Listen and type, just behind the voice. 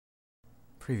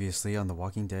Previously on The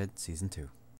Walking Dead Season 2.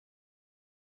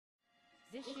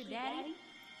 Is this your daddy?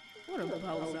 What a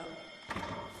bozo.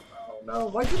 Oh no,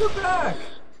 why'd you look back?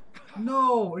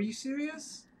 No, are you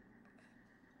serious?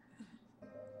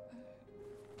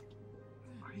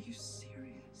 Are you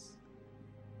serious?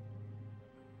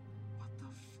 What the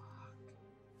fuck?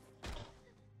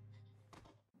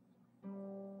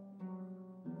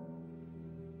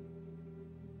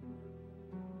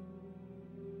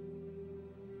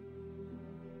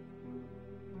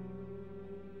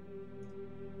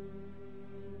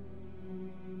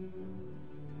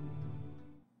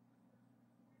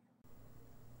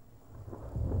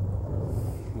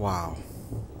 Wow.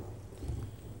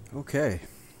 Okay.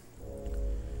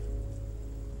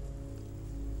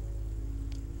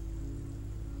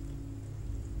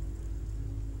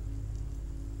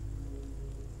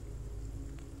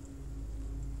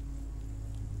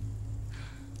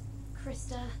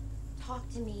 Christa, talk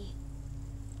to me.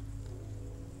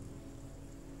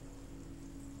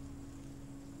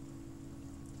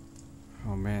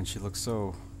 Oh man, she looks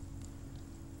so...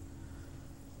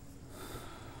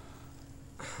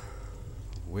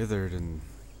 withered and...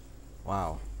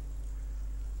 wow.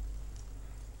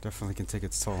 Definitely can take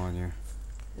its toll on you.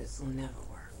 This will never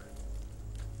work.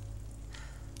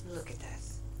 Look at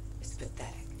this. It's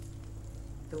pathetic.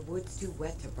 The wood's too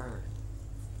wet to burn.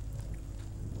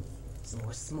 It's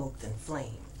more smoke than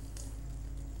flame.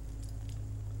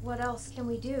 What else can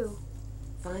we do?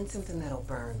 Find something that'll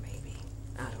burn, maybe.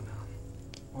 I don't know.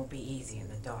 Won't be easy in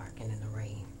the dark and in the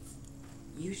rain.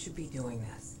 You should be doing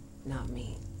this, not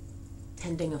me.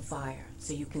 Tending a fire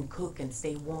so you can cook and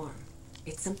stay warm.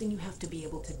 It's something you have to be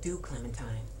able to do,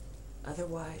 Clementine.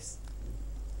 Otherwise...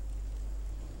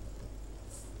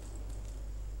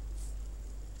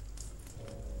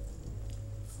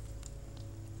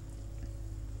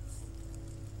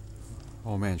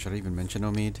 Oh man, should I even mention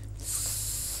Omid?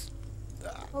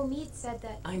 Omid said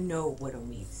that. I know what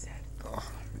Omid said.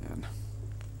 Oh man.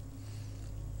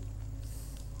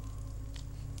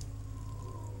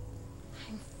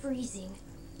 I'm freezing.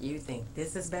 You think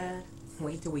this is bad?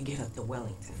 Wait till we get up to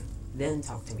Wellington. Then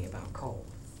talk to me about cold.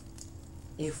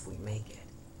 If we make it.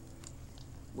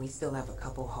 We still have a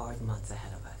couple hard months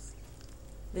ahead of us.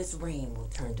 This rain will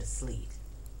turn to sleet,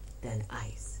 then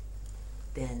ice,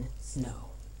 then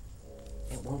snow.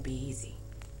 It won't be easy.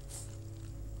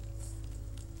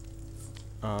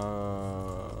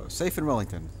 Safe in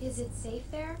Wellington. Is it safe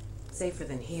there? Safer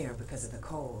than here because of the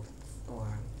cold,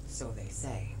 or so they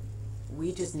say.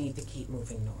 We just need to keep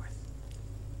moving north.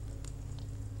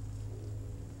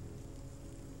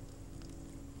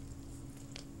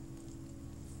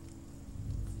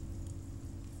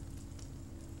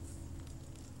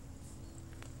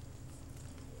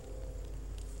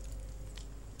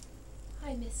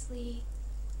 I miss Lee.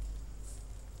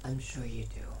 I'm sure you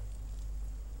do.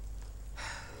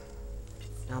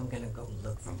 I'm gonna go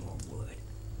look for more wood.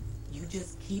 You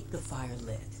just keep the fire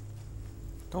lit.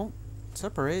 Don't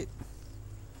separate.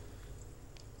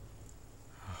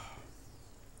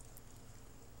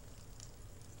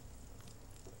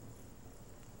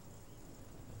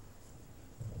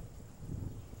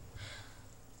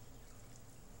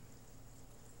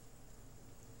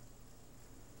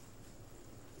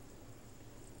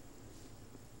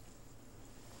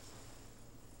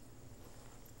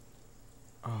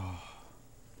 Oh.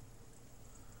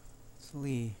 It's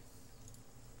Lee.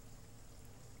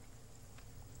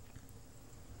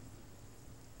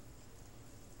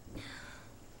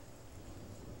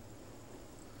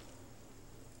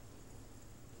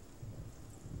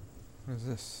 What is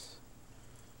this?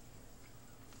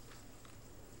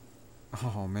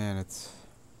 Oh man, it's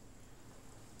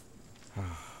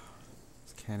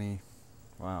Kenny.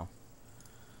 Wow.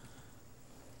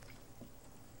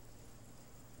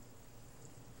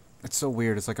 It's so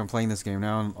weird. It's like I'm playing this game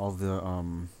now and all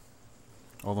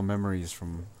the memories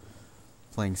from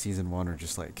playing season 1 are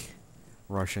just like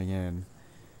rushing in.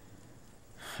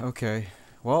 Okay.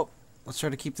 Well, let's try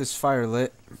to keep this fire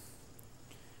lit.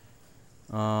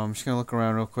 I'm just gonna look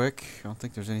around real quick. I don't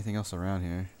think there's anything else around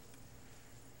here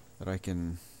that I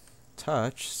can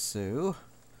touch, so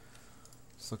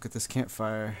let's look at this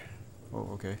campfire. Oh,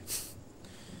 okay.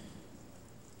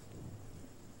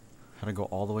 How to go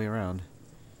all the way around.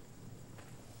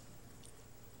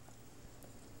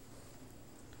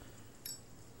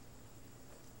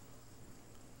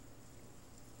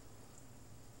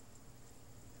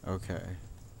 Okay.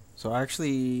 So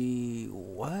actually,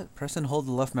 what? Press and hold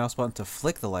the left mouse button to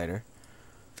flick the lighter.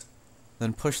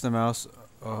 Then push the mouse.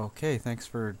 Okay, thanks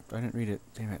for... I didn't read it.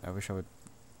 Damn it, I wish I would...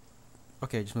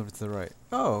 Okay, just move it to the right.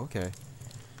 Oh, okay.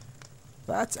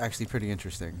 That's actually pretty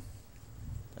interesting.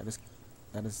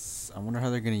 That is. I wonder how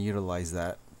they're gonna utilize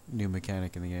that new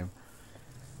mechanic in the game.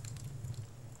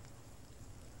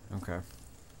 Okay.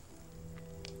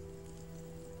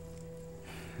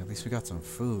 At least we got some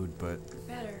food, but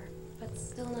Better, but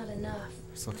still not enough.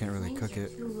 still can't really Flames cook are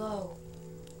it. too low.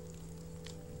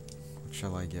 What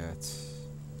shall I get?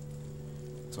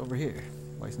 It's over here.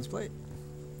 License plate.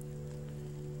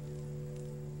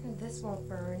 This won't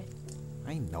burn.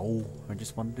 I know. I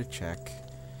just wanted to check.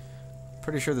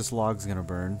 Pretty sure this log's gonna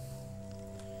burn.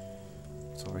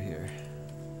 It's over here.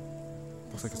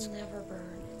 Looks like This'll it's never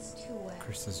burn. It's too wet.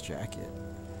 Krista's jacket.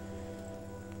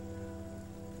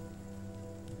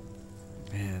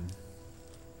 Man.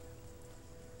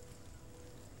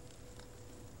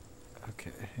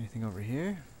 Okay, anything over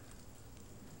here?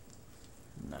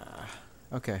 Nah.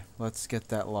 Okay, let's get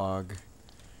that log.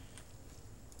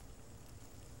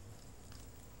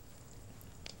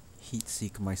 Heat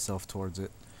seek myself towards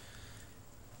it.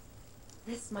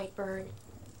 This might burn.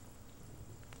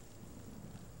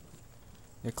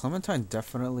 Yeah, Clementine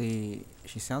definitely...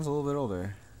 She sounds a little bit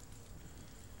older.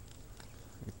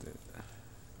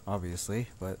 Obviously,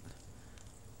 but...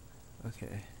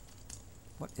 Okay.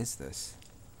 What is this?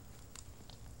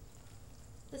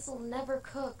 This'll never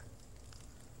cook.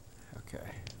 Okay,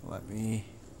 let me...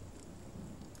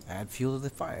 add fuel to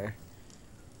the fire.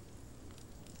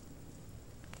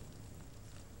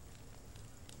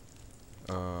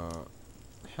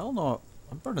 Hell no.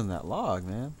 I'm burning that log,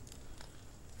 man.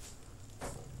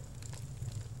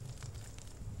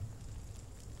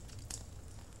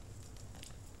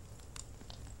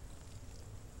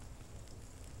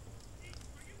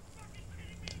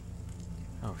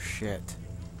 Oh shit.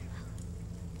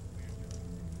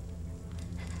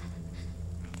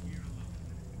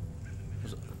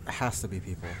 There has to be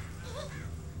people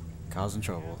causing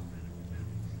trouble.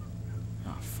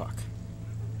 Oh fuck.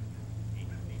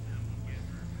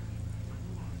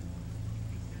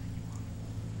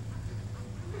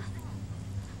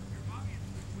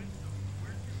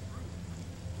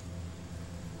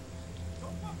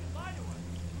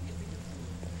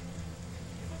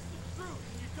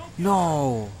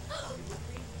 No! I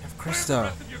have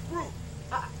Christa.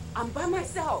 I'm by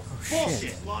myself. Oh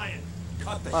shit. Lying.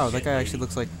 Cut the Wow, shit, that guy lady. actually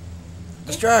looks like...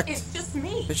 Distract! It's just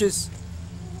me. Bitches!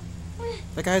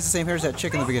 That guy has the same hair as that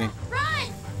chick in the beginning.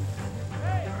 Run!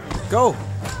 Go!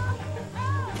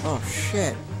 Oh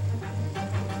shit.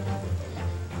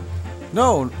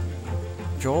 No!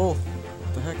 Joel.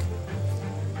 What the heck?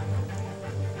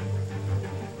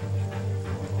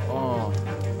 Oh.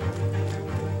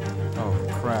 Oh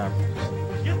crap.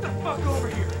 Get the fuck over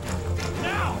here.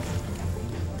 Now!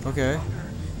 Okay.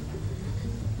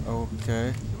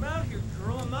 Okay. Come out here,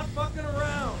 girl. I'm not fucking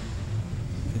around.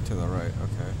 Get to the right,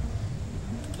 okay.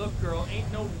 Look, girl,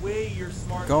 ain't no way you're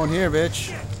smart. Going here,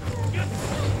 bitch. Get the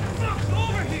fuck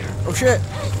over here. Oh shit!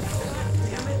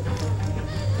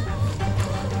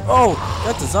 Oh!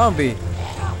 That's a zombie!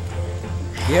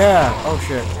 Yeah! Oh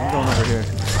shit, I'm going over here.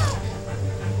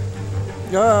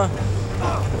 Yeah!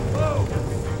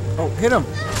 Oh, hit him!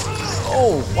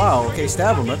 Oh, wow, okay,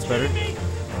 stab him, that's better.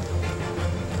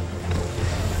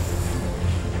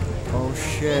 Oh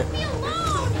shit.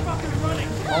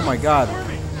 Oh my god.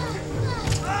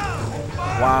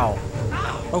 Wow.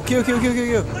 Oh, kill, kill, kill,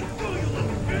 kill, kill.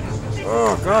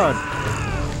 Oh god.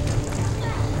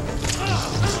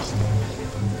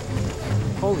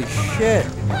 Holy shit.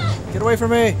 Get away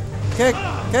from me. Kick,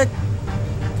 kick,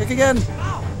 kick again.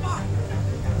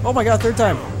 Oh my god, third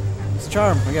time. It's a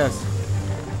charm, I guess.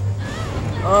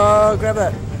 Grab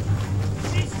that.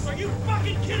 Jesus, are you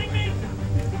fucking kidding me?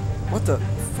 What the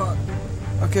fuck?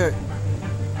 Okay.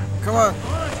 Come on.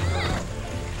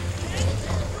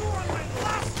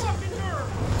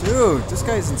 Dude, this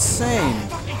guy's insane.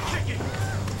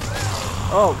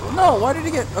 Oh, no, why did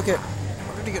he get... Okay.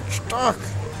 Why did he get stuck?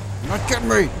 You're not getting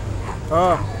me.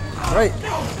 Right.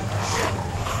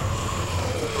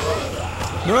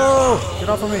 No! Get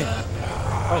off of me.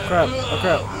 Oh, crap. Oh,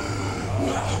 crap.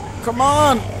 Come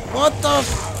on! What the...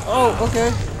 Oh,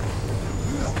 okay.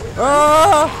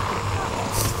 Ah!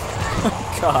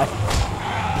 God.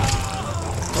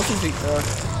 Those be,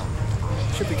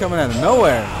 should be coming out of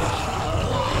nowhere.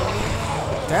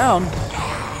 Down.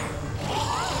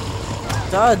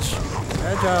 Dodge.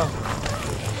 Agile.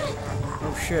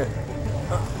 Oh shit.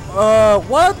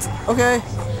 What? Okay.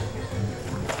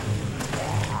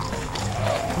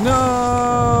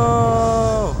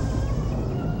 No.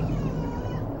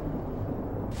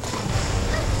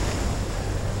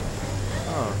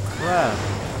 Oh crap.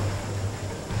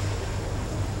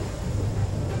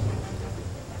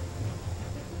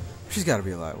 She's got to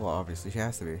be alive. Well, obviously she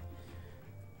has to be.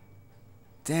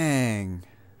 Dang.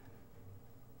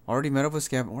 Already met up with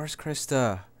Scam. Where's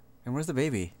Christa? And where's the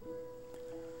baby?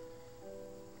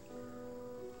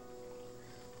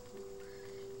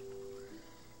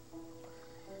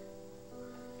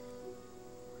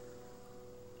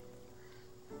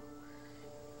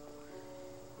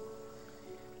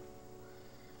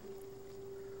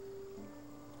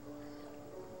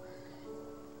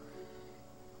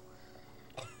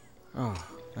 Oh,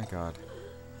 thank God.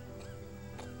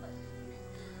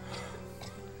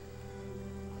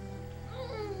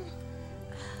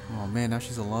 Oh man, now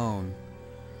she's alone.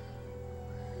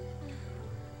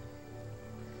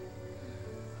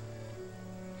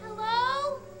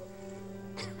 Hello?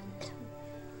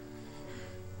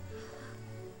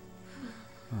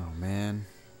 Oh man.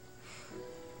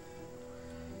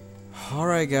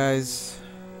 Alright guys.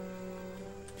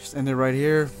 Just end it right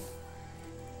here.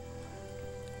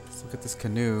 Let's look at this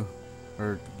canoe.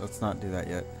 Or let's not do that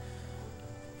yet.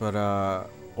 But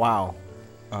wow.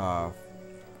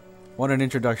 What an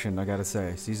introduction, I gotta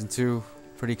say. Season 2,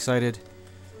 pretty excited.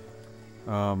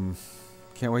 Can't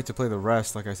wait to play the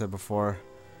rest, like I said before.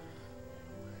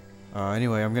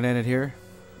 Anyway, I'm gonna end it here.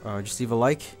 Just leave a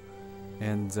like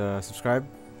and subscribe.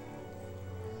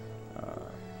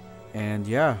 And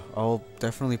yeah, I'll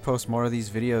definitely post more of these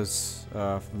videos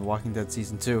from The Walking Dead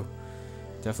Season 2.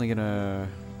 Definitely gonna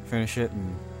finish it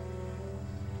and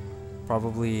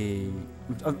probably...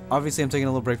 Obviously, I'm taking a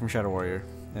little break from Shadow Warrior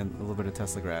and a little bit of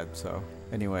Tesla Grad, so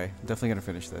anyway, I'm definitely gonna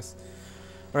finish this.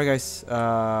 Alright guys,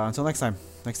 until next time,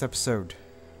 next episode,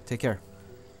 take care.